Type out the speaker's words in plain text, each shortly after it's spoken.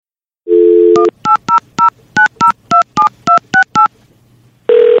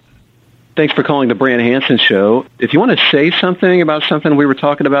Thanks for calling the Brant Hansen Show. If you want to say something about something we were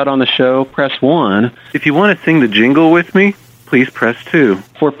talking about on the show, press 1. If you want to sing the jingle with me, please press 2.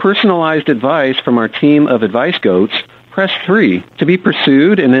 For personalized advice from our team of advice goats, press 3. To be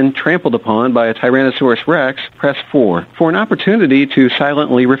pursued and then trampled upon by a Tyrannosaurus Rex, press 4. For an opportunity to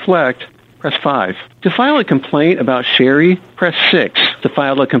silently reflect, press 5. To file a complaint about Sherry, press 6. To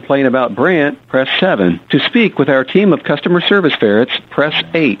file a complaint about Brant, press 7. To speak with our team of customer service ferrets, press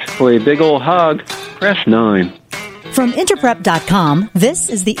 8. For a big old hug, press 9. From Interprep.com,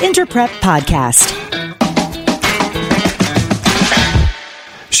 this is the Interprep Podcast.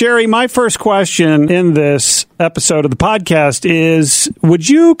 Sherry, my first question in this episode of the podcast is, would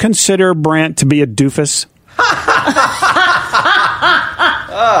you consider Brant to be a doofus?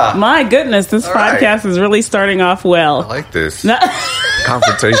 My goodness, this podcast is really starting off well. I like this.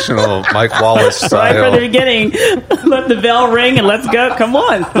 Confrontational Mike Wallace style. Right from the beginning, let the bell ring and let's go. Come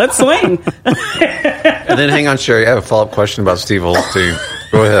on, let's swing. And then hang on, Sherry, I have a follow-up question about Steve Olstein.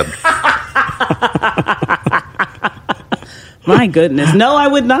 Go ahead. My goodness. No, I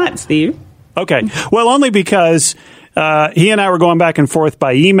would not, Steve. Okay. Well, only because he and I were going back and forth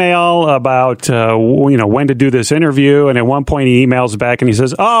by email about, when to do this interview. And at one point he emails back and he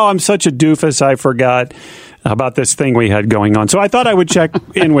says, "Oh, I'm such a doofus. I forgot about this thing we had going on." So I thought I would check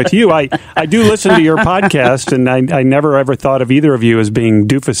in with you. I do listen to your podcast, and I never ever thought of either of you as being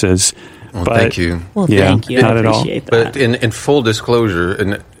doofuses. Well, thank you. Well, thank you. Not I at all. appreciate that. But in full disclosure,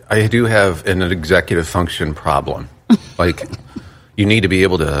 and I do have an executive function problem. Like, you need to be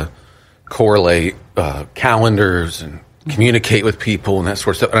able to correlate calendars and communicate with people and that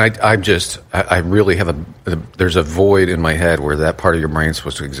sort of stuff. And I really have there's a void in my head where that part of your brain is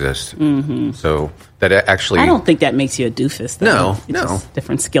supposed to exist. Mm-hmm. So that actually, I don't think that makes you a doofus, though. No. Just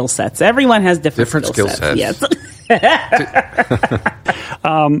different skill sets. Everyone has different skill sets. Yes.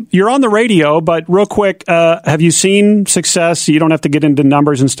 You're on the radio, but real quick, have you seen success? You don't have to get into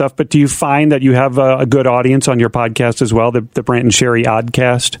numbers and stuff, but do you find that you have a good audience on your podcast as well, the Brant and Sherry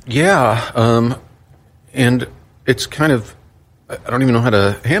Oddcast? Yeah, and it's kind of, I don't even know how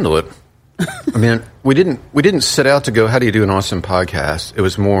to handle it. I mean, we didn't set out to go, how do you do an awesome podcast? It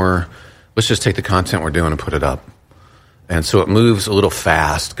was more, let's just take the content we're doing and put it up. And so it moves a little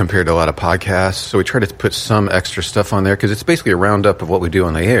fast compared to a lot of podcasts. So we try to put some extra stuff on there because it's basically a roundup of what we do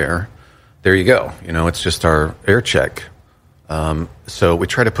on the air. There you go. It's just our air check. So we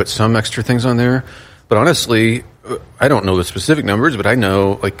try to put some extra things on there. But honestly, I don't know the specific numbers, but I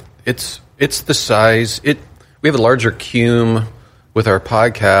know it's the size. We have a larger cume with our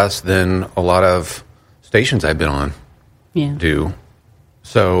podcast than a lot of stations I've been on do.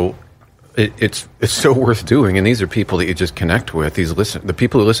 So it's so worth doing, and these are people that you just connect with. The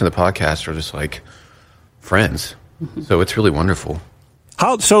people who listen to the podcast are just like friends. Mm-hmm. So it's really wonderful.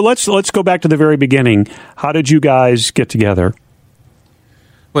 So let's go back to the very beginning. How did you guys get together?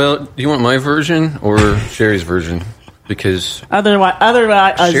 Well, do you want my version or Sherry's version? Because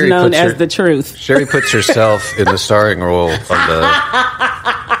otherwise known as the truth. Sherry puts herself in the starring role of the.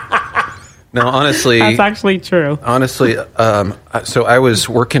 No, honestly, that's actually true. Honestly, so I was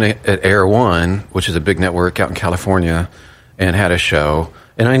working at Air One, which is a big network out in California, and had a show,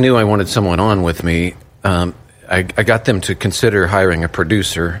 and I knew I wanted someone on with me. I got them to consider hiring a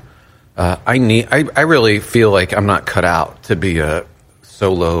producer. I really feel like I'm not cut out to be a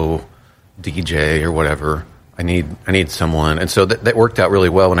solo DJ or whatever. I need someone, and so that worked out really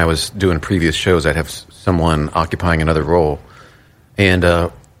well. When I was doing previous shows, I'd have someone occupying another role,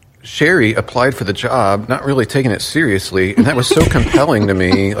 and Sherry applied for the job, not really taking it seriously, and that was so compelling to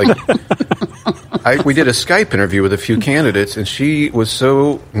me. Like, we did a Skype interview with a few candidates, and she was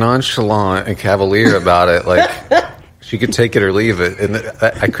so nonchalant and cavalier about it, like she could take it or leave it, and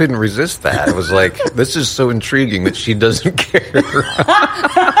I couldn't resist that. It was like, this is so intriguing that she doesn't care.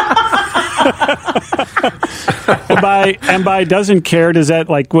 by doesn't care, does that,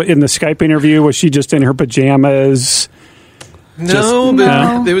 like, in the Skype interview, was she just in her pajamas? No,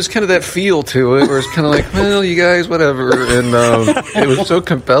 but there was kind of that feel to it, where it's kind of like, well, you guys, whatever, and it was so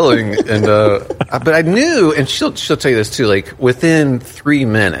compelling, and but I knew, and she'll tell you this too, like within 3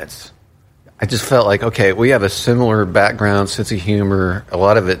 minutes, I just felt like, okay, we have a similar background, sense of humor. A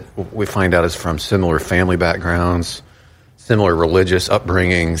lot of it we find out is from similar family backgrounds, similar religious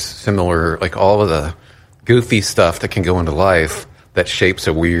upbringings, similar, like all of the goofy stuff that can go into life that shapes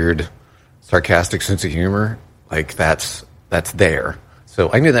a weird, sarcastic sense of humor. Like that's there.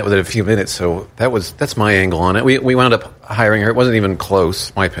 So I knew that within a few minutes. So that's my angle on it. We wound up hiring her. It wasn't even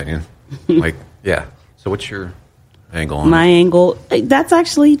close, my opinion. Like, yeah. So what's your angle on it? My angle, that's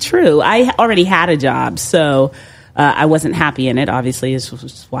actually true. I already had a job, so I wasn't happy in it, obviously, which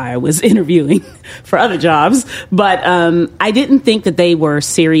is why I was interviewing for other jobs. But I didn't think that they were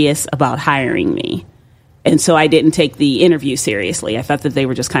serious about hiring me. And so I didn't take the interview seriously. I thought that they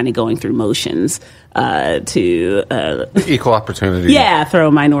were just kind of going through motions to equal opportunity. Yeah, throw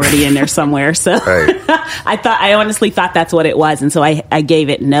a minority in there somewhere. So Right. I honestly thought that's what it was. And so I gave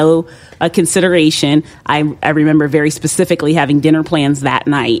it no consideration. I remember very specifically having dinner plans that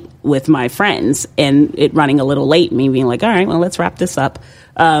night with my friends and it running a little late, me being like, all right, well, let's wrap this up.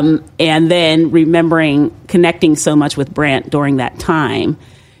 And then remembering connecting so much with Brant during that time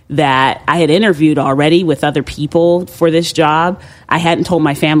that I had interviewed already with other people for this job. I hadn't told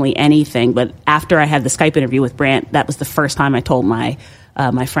my family anything, but after I had the Skype interview with Brant, that was the first time I told my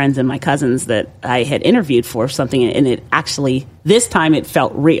friends and my cousins that I had interviewed for something, and it actually, this time it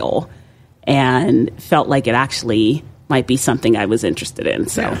felt real and felt like it actually might be something I was interested in.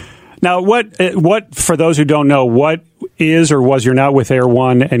 So. Now, what for those who don't know, what is or was you're not with Air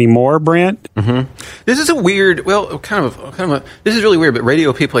One anymore, Brant? Mm-hmm. This is a weird, this is really weird, but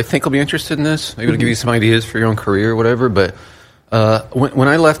radio people I think will be interested in this. Maybe it'll give you some ideas for your own career or whatever, but when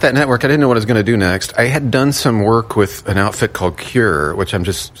I left that network, I didn't know what I was going to do next. I had done some work with an outfit called Cure, which I'm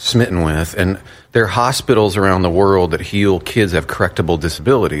just smitten with, and there are hospitals around the world that heal kids that have correctable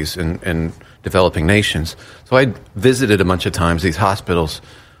disabilities in developing nations. So I visited a bunch of times these hospitals.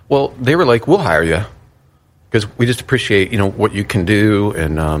 Well, they were like, we'll hire you because we just appreciate, what you can do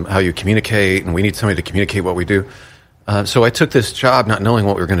and how you communicate, and we need somebody to communicate what we do. So I took this job not knowing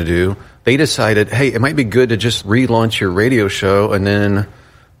what we were going to do. They decided, hey, it might be good to just relaunch your radio show, and then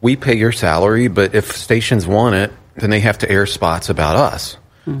we pay your salary, but if stations want it, then they have to air spots about us.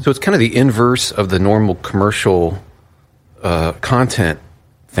 Mm. So it's kind of the inverse of the normal commercial content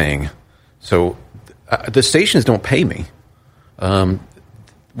thing. So the stations don't pay me.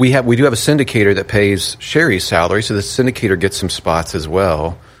 We do have a syndicator that pays Sherry's salary, so the syndicator gets some spots as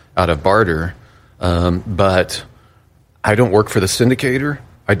well out of barter. But I don't work for the syndicator.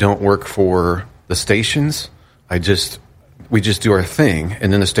 I don't work for the stations. We just do our thing,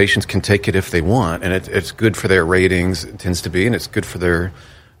 and then the stations can take it if they want, and it's good for their ratings. It tends to be, and it's good for their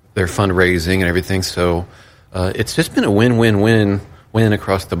fundraising and everything. So it's just been a win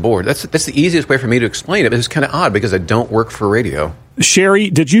across the board. That's the easiest way for me to explain it. But it's kind of odd because I don't work for radio. Sherry,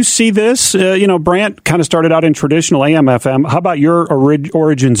 did you see this? Brant kind of started out in traditional AM/FM. How about your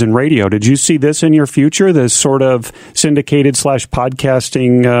origins in radio? Did you see this in your future, this sort of syndicated /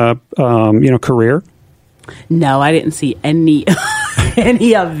 podcasting, career? No, I didn't see any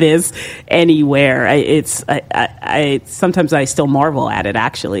of this anywhere. Sometimes I still marvel at it.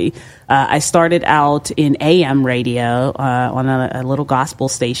 Actually, I started out in AM radio on a little gospel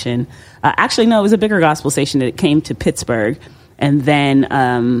station. It was a bigger gospel station. It came to Pittsburgh. And then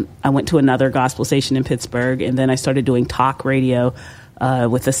I went to another gospel station in Pittsburgh, and then I started doing talk radio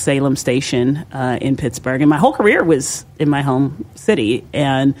with the Salem station in Pittsburgh. And my whole career was in my home city,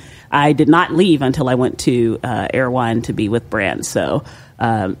 and I did not leave until I went to Air One to be with Brant. So,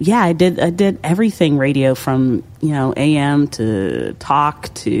 I did everything radio from AM to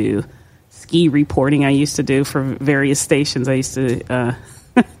talk to ski reporting. I used to do for various stations. I used to.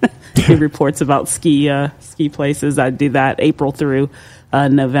 Do reports about ski places. I do that April through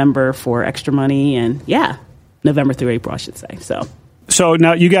November for Extra Money, and November through April, I should say. So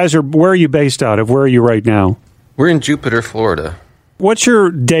now you guys where are you based out of? Where are you right now? We're in Jupiter, Florida. What's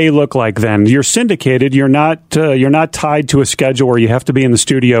your day look like then? You're syndicated. You're not tied to a schedule where you have to be in the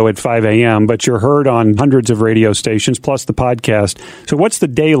studio at 5 a.m., but you're heard on hundreds of radio stations plus the podcast. So what's the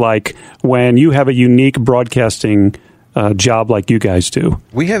day like when you have a unique broadcasting job like you guys do?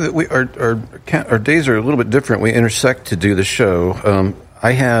 Our days are a little bit different. We intersect to do the show.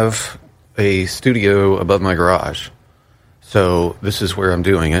 I have a studio above my garage, so this is where I'm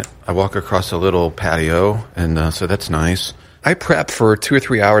doing it. I walk across a little patio, and so that's nice. I prep for 2 or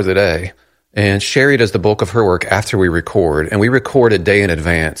 3 hours a day, and Sherry does the bulk of her work after we record, and we record a day in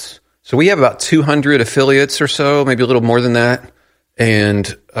advance. So we have about 200 affiliates or so, maybe a little more than that,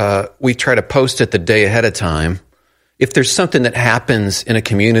 and we try to post it the day ahead of time. If there's something that happens in a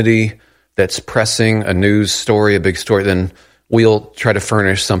community that's pressing a news story, a big story, then we'll try to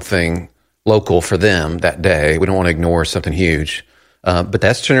furnish something local for them that day. We don't want to ignore something huge. But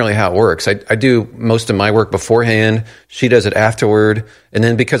that's generally how it works. I do most of my work beforehand. She does it afterward. And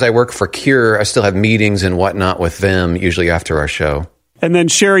then because I work for Cure, I still have meetings and whatnot with them, usually after our show. And then,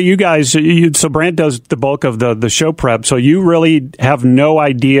 Sherry, you guys, so Brant does the bulk of the show prep, so you really have no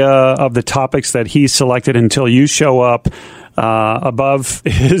idea of the topics that he selected until you show up above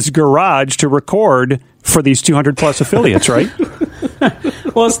his garage to record for these 200-plus affiliates, right?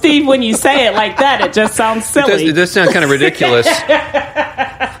 Well, Steve, when you say it like that, it just sounds silly. It does sound kind of ridiculous.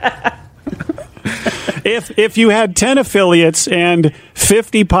 If you had 10 affiliates and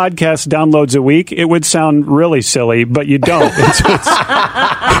 50 podcast downloads a week, it would sound really silly, but you don't.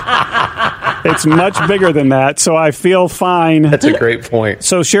 It's much bigger than that, so I feel fine. That's a great point.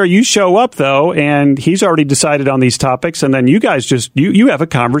 So, Sherry, you show up, though, and he's already decided on these topics, and then you guys you have a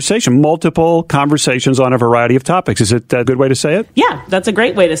conversation, multiple conversations on a variety of topics. Is it a good way to say it? Yeah, that's a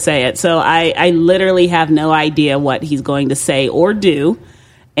great way to say it. So I literally have no idea what he's going to say or do.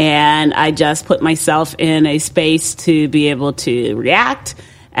 And I just put myself in a space to be able to react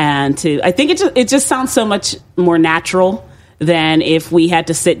and I think it just sounds so much more natural than if we had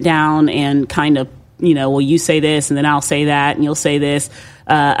to sit down and kind of, well, you say this and then I'll say that and you'll say this.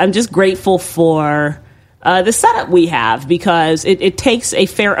 I'm just grateful for the setup we have because it takes a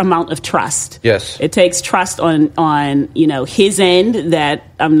fair amount of trust. Yes. It takes trust on his end that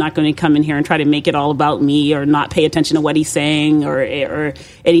I'm not going to come in here and try to make it all about me or not pay attention to what he's saying or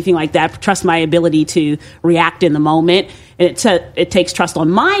anything like that. Trust my ability to react in the moment. And it takes trust on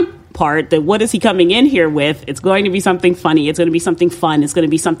my part that what is he coming in here with? It's going to be something funny. It's going to be something fun. It's going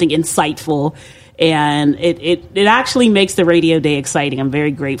to be something insightful. And it actually makes the radio day exciting. I'm very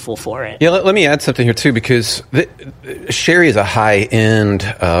grateful for it. Yeah, let me add something here, too, because Sherry is a high-end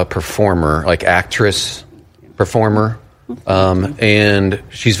performer, like actress, performer, and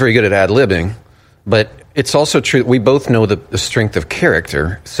she's very good at ad-libbing. But it's also true, we both know the strength of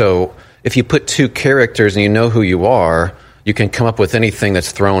character. So if you put two characters and you know who you are, you can come up with anything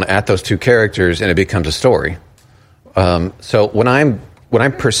that's thrown at those two characters, and it becomes a story. So when I'm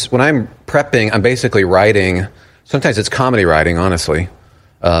prepping, I'm basically writing. Sometimes it's comedy writing, honestly,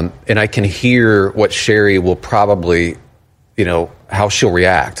 and I can hear what Sherry will probably, how she'll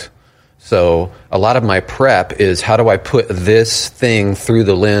react. So a lot of my prep is how do I put this thing through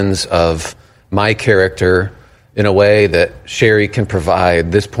the lens of my character in a way that Sherry can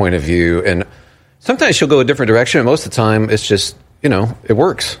provide this point of view. And sometimes she'll go a different direction, and most of the time it's just, it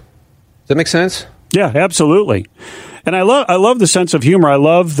works. Does that make sense? Yeah, absolutely. And I love the sense of humor. I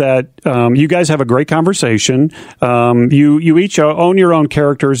love that you guys have a great conversation. You each own your own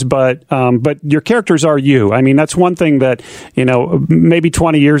characters, but your characters are you. I mean, that's one thing that, maybe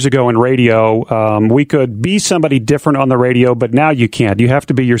 20 years ago in radio, we could be somebody different on the radio, but now you can't. You have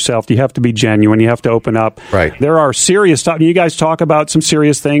to be yourself. You have to be genuine. You have to open up. Right. There are serious topics. You guys talk about some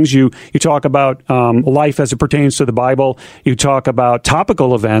serious things. You talk about life as it pertains to the Bible. You talk about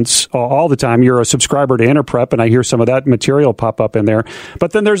topical events all the time. You're a subscriber to InterPrep, and I hear some of that material pop up in there.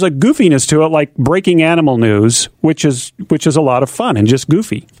 But then there's a goofiness to it, like breaking animal news, which is a lot of fun and just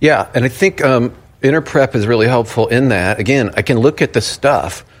goofy. Yeah, and I think InterPrep is really helpful in that. Again, I can look at the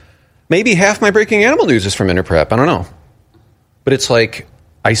stuff. Maybe half my breaking animal news is from InterPrep. I don't know. But it's like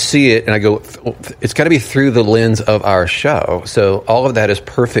I see it and I go, it's got to be through the lens of our show. So all of that is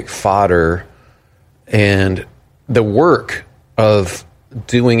perfect fodder. And the work of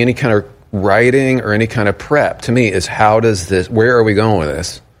doing any kind of writing or any kind of prep to me is where are we going with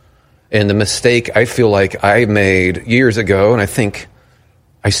this? And the mistake I feel like I made years ago, and I think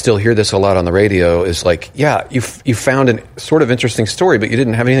I still hear this a lot on the radio, is like, yeah, you found a sort of interesting story, but you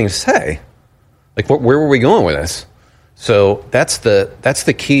didn't have anything to say. Like, where were we going with this? So that's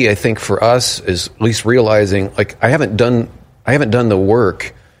the key, I think, for us, is at least realizing, like, I haven't done the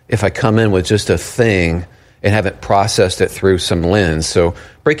work if I come in with just a thing and haven't processed it through some lens. So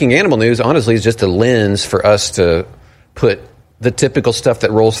breaking animal news, honestly, is just a lens for us to put the typical stuff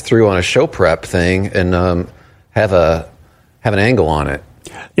that rolls through on a show prep thing and have an angle on it.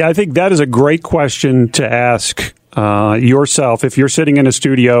 Yeah, I think that is a great question to ask yourself if you're sitting in a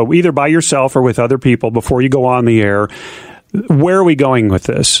studio, either by yourself or with other people before you go on the air. Where are we going with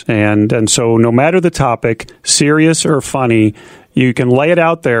this? And so no matter the topic, serious or funny, you can lay it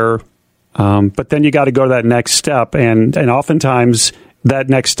out there. But then you got to go to that next step, and oftentimes that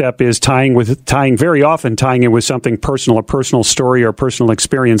next step is tying it with something personal, a personal story or a personal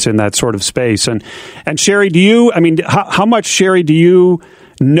experience in that sort of space. And Sherry, how much, Sherry, do you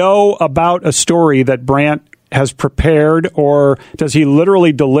know about a story that Brant has prepared, or does he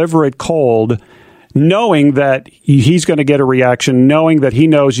literally deliver it cold, knowing that he's going to get a reaction, knowing that he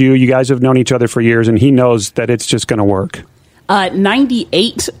knows you guys have known each other for years, and he knows that it's just going to work?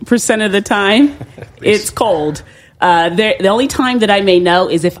 98% of the time, it's cold. The only time that I may know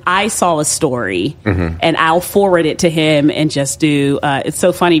is if I saw a story, and I'll forward it to him and just do. It's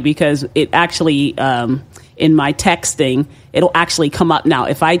so funny because it actually, in my texting, it'll actually come up now.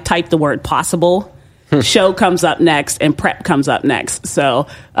 If I type the word possible, show comes up next, and prep comes up next. So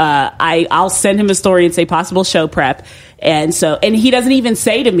I'll send him a story and say possible show prep. And he doesn't even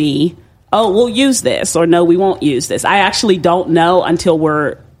say to me, oh, we'll use this, or no, we won't use this. I actually don't know until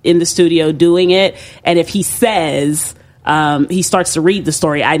we're in the studio doing it. And if he says, he starts to read the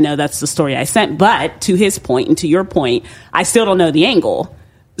story, I know that's the story I sent. But to his point and to your point, I still don't know the angle.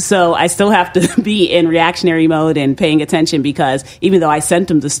 So I still have to be in reactionary mode and paying attention, because even though I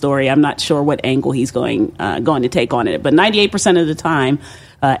sent him the story, I'm not sure what angle he's going to take on it. But 98% of the time,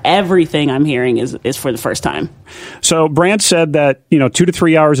 everything I'm hearing is for the first time. So Brant said that, 2 to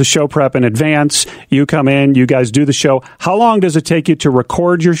 3 hours of show prep in advance. You come in, you guys do the show. How long does it take you to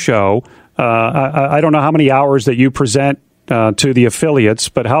record your show? I don't know how many hours that you present to the affiliates,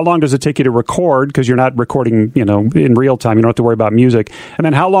 but how long does it take you to record? Because you're not recording, in real time. You don't have to worry about music. And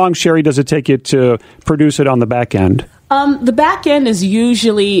then how long, Sherry, does it take you to produce it on the back end? The back end is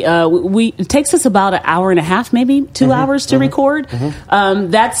usually it takes us about an hour and a half, maybe 2 hours to record.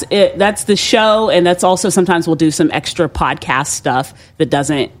 That's it. That's the show, and that's also sometimes we'll do some extra podcast stuff that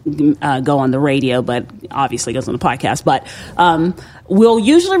doesn't go on the radio, but obviously goes on the podcast. But we'll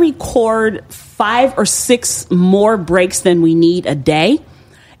usually record 5 or 6 more breaks than we need a day.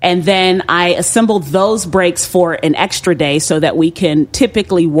 And then I assemble those breaks for an extra day so that we can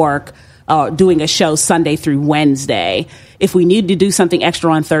typically work doing a show Sunday through Wednesday. If we need to do something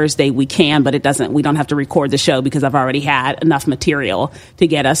extra on Thursday, we can, but we don't have to record the show because I've already had enough material to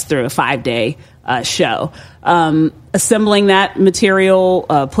get us through a 5-day show. Assembling that material,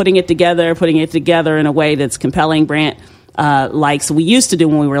 putting it together in a way that's compelling. Brant likes, we used to do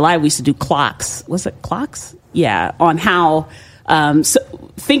when we were live, we used to do clocks. Was it clocks? Yeah, on how... so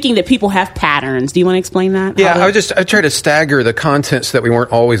thinking that people have patterns. Do you want to explain that? Yeah, I try to stagger the content so that we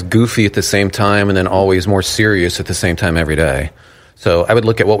weren't always goofy at the same time and then always more serious at the same time every day. So I would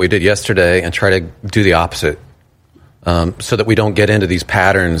look at what we did yesterday and try to do the opposite, so that we don't get into these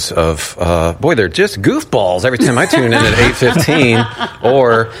patterns of, they're just goofballs every time I tune in at 8:15,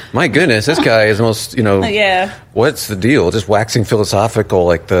 or, my goodness, this guy is the most, what's the deal? Just waxing philosophical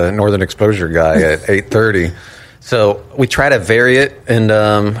like the Northern Exposure guy at 8:30. So we try to vary it, and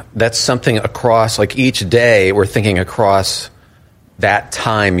that's something across, like each day we're thinking across that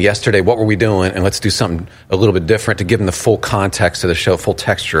time. Yesterday, what were we doing? And let's do something a little bit different to give them the full context of the show, full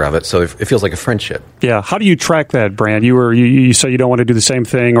texture of it, so it feels like a friendship. Yeah. How do you track that, Brant? You say you don't want to do the same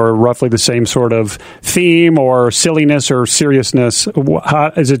thing or roughly the same sort of theme or silliness or seriousness.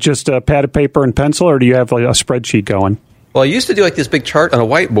 Is it just a pad of paper and pencil, or do you have like a spreadsheet going? Well, I used to do like this big chart on a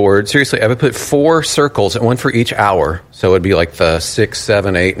whiteboard. Seriously, I would put 4 circles, and one for each hour. So it would be like the 6,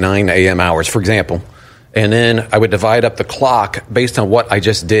 7, 8, 9 a.m. hours, for example. And then I would divide up the clock based on what I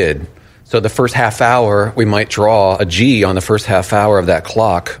just did. So the first half hour, we might draw a G on the first half hour of that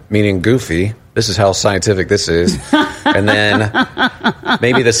clock, meaning goofy. This is how scientific this is. And then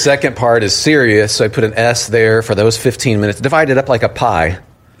maybe the second part is serious. So I put an S there for those 15 minutes, divide it up like a pie.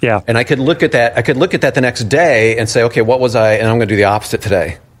 Yeah. And I could look at that. I could look at that the next day and say, okay, what was I? And I'm going to do the opposite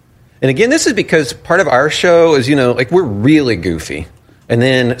today. And again, this is because part of our show is, like we're really goofy. And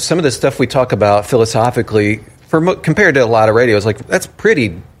then some of the stuff we talk about philosophically, compared to a lot of radio, is like, that's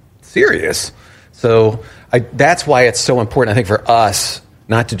pretty serious. So that's why it's so important, I think, for us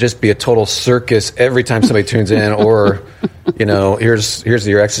not to just be a total circus every time somebody tunes in, or, here's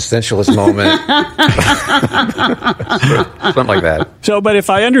your existentialist moment. Something like that. So, but if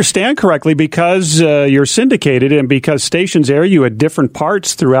I understand correctly, because you're syndicated and because stations air you at different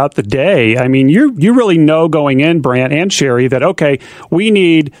parts throughout the day, I mean, you really know going in, Brant and Sherry, that, okay, we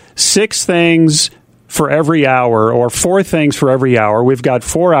need 6 things for every hour or 4 things for every hour. We've got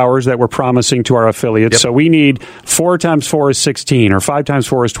 4 hours that we're promising to our affiliates. Yep. So we need 4 times 4 is 16 or 5 times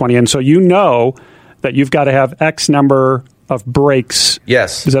 4 is 20. And so you know that you've got to have X number of breaks.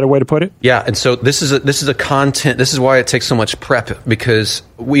 Yes. Is that a way to put it? Yeah. And so this is a content. This is why it takes so much prep, because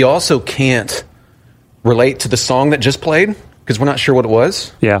we also can't relate to the song that just played because we're not sure what it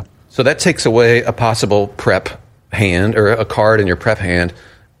was. Yeah. So that takes away a possible prep hand or a card in your prep hand.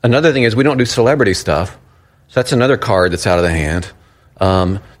 Another thing is we don't do celebrity stuff. So that's another card that's out of the hand.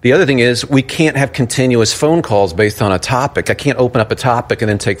 The other thing is we can't have continuous phone calls based on a topic. I can't open up a topic and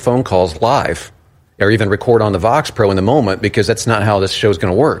then take phone calls live or even record on the Vox Pro in the moment, because that's not how this show is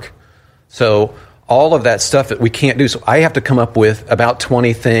going to work. So all of that stuff that we can't do. So I have to come up with about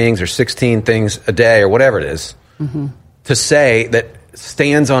 20 things or 16 things a day or whatever it is to say that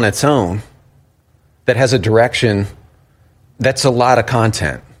stands on its own, that has a direction. That's a lot of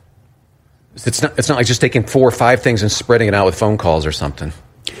content. It's not like just taking 4 or 5 things and spreading it out with phone calls or something.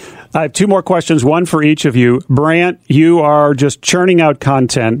 I have two more questions, one for each of you. Brant, you are just churning out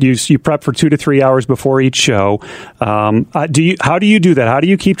content. You prep for 2 to 3 hours before each show. How do you do that? How do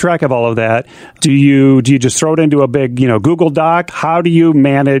you keep track of all of that? Do you just throw it into a big, Google Doc? How do you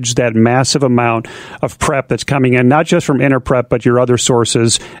manage that massive amount of prep that's coming in, not just from InterPrep, but your other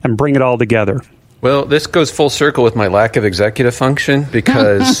sources, and bring it all together? Well, this goes full circle with my lack of executive function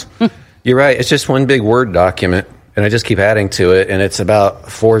because you're right. It's just one big Word document. And I just keep adding to it, and it's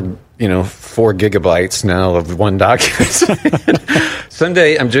about 4 gigabytes now of one document.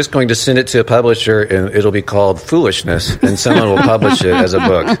 Someday I'm just going to send it to a publisher, and it'll be called Foolishness, and someone will publish it as a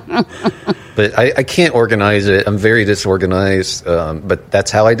book. But I can't organize it. I'm very disorganized, but that's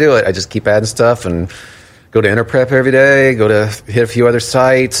how I do it. I just keep adding stuff and go to InterPrep every day, go to hit a few other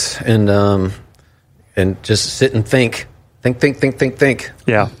sites, and just sit and think. Think.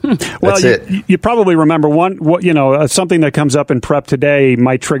 Yeah. Well, you probably remember something that comes up in prep today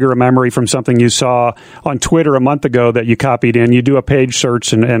might trigger a memory from something you saw on Twitter a month ago that you copied in. You do a page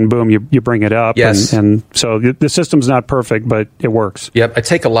search and boom, you bring it up. Yes. And so the system's not perfect, but it works. Yep. I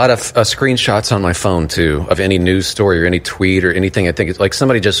take a lot of screenshots on my phone too of any news story or any tweet or anything. I think it's like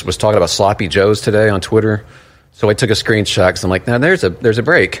somebody just was talking about Sloppy Joes today on Twitter. So I took a screenshot because I'm like, now there's a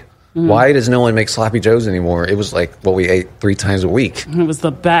break. Mm. Why does no one make Sloppy Joes anymore? It was like what we ate 3 times a week. It was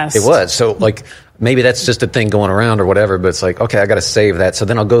the best. It was. So like maybe that's just a thing going around or whatever, but it's like, okay, I got to save that. So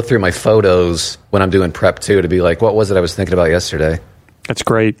then I'll go through my photos when I'm doing prep too to be like, what was it I was thinking about yesterday? That's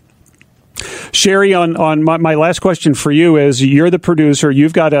great. Sherry, on my last question for you is, you're the producer.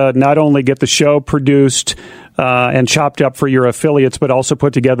 You've got to not only get the show produced and chopped up for your affiliates, but also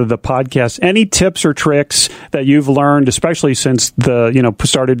put together the podcast. Any tips or tricks that you've learned, especially since started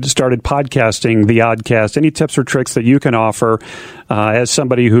podcasting the Oddcast? Any tips or tricks that you can offer as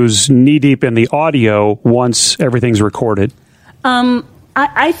somebody who's knee deep in the audio once everything's recorded?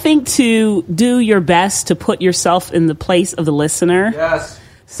 I think to do your best to put yourself in the place of the listener. Yes.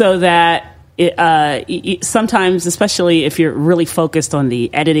 So that sometimes, especially if you're really focused on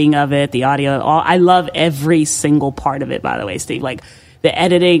the editing of it, the audio, I love every single part of it, by the way, Steve. Like the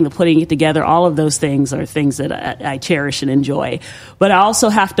editing, the putting it together, all of those things are things that I cherish and enjoy. But I also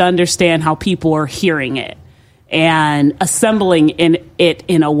have to understand how people are hearing it and assembling it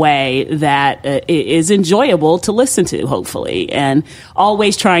in a way that is enjoyable to listen to, hopefully, and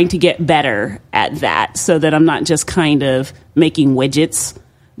always trying to get better at that so that I'm not just kind of making widgets.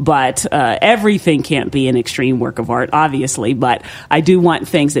 But everything can't be an extreme work of art, obviously. But I do want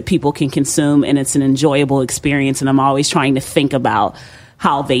things that people can consume, and it's an enjoyable experience. And I'm always trying to think about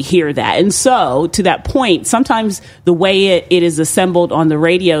how they hear that. And so, to that point, sometimes the way it is assembled on the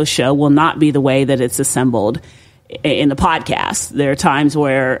radio show will not be the way that it's assembled in the podcast. There are times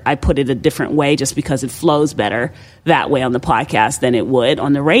where I put it a different way just because it flows better that way on the podcast than it would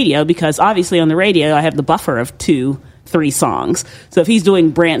on the radio, because obviously on the radio I have the buffer of 2-3 songs. So if he's doing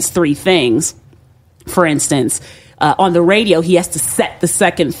Brant's 3 things, for instance, on the radio, he has to set the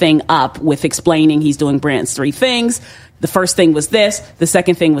second thing up with explaining he's doing Brant's 3 things. The first thing was this, the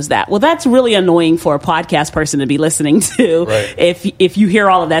second thing was that. Well, that's really annoying for a podcast person to be listening to. Right. If you hear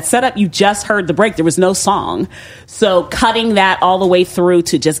all of that setup, you just heard the break. There was no song. So cutting that all the way through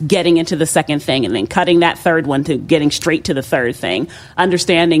to just getting into the second thing, and then cutting that third one to getting straight to the third thing.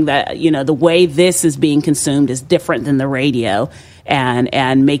 Understanding that, the way this is being consumed is different than the radio,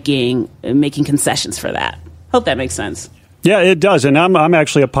 and making concessions for that. Hope that makes sense. Yeah, it does. And I'm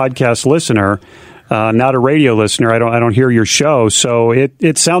actually a podcast listener. Not a radio listener. I don't hear your show, so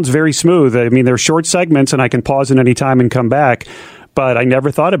it sounds very smooth. I mean, they're short segments, and I can pause at any time and come back. But I never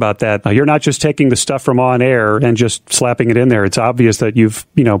thought about that. You're not just taking the stuff from on air and just slapping it in there. It's obvious that you've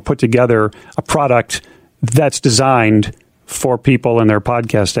put together a product that's designed for people in their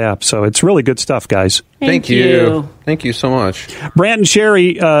podcast app. So it's really good stuff, guys. Thank you. Thank you so much. Brant and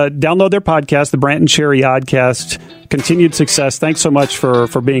Sherry, download their podcast, the Brant and Sherry Oddcast. Continued success. Thanks so much for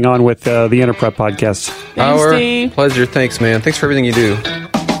being on with the InterPrep podcast. Thanks, Steve. Pleasure. Thanks, man. Thanks for everything you do.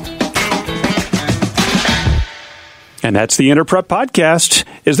 And that's the InterPrep podcast.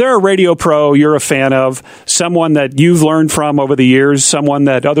 Is there a radio pro you're a fan of? Someone that you've learned from over the years? Someone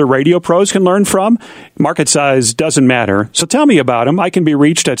that other radio pros can learn from? Market size doesn't matter. So tell me about him. I can be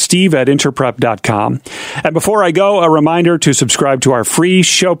reached at steve@interprep.com. And before I go, a reminder to subscribe to our free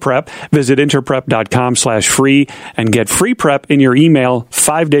show prep. Visit interprep.com/free and get free prep in your email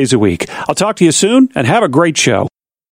 5 days a week. I'll talk to you soon, and have a great show.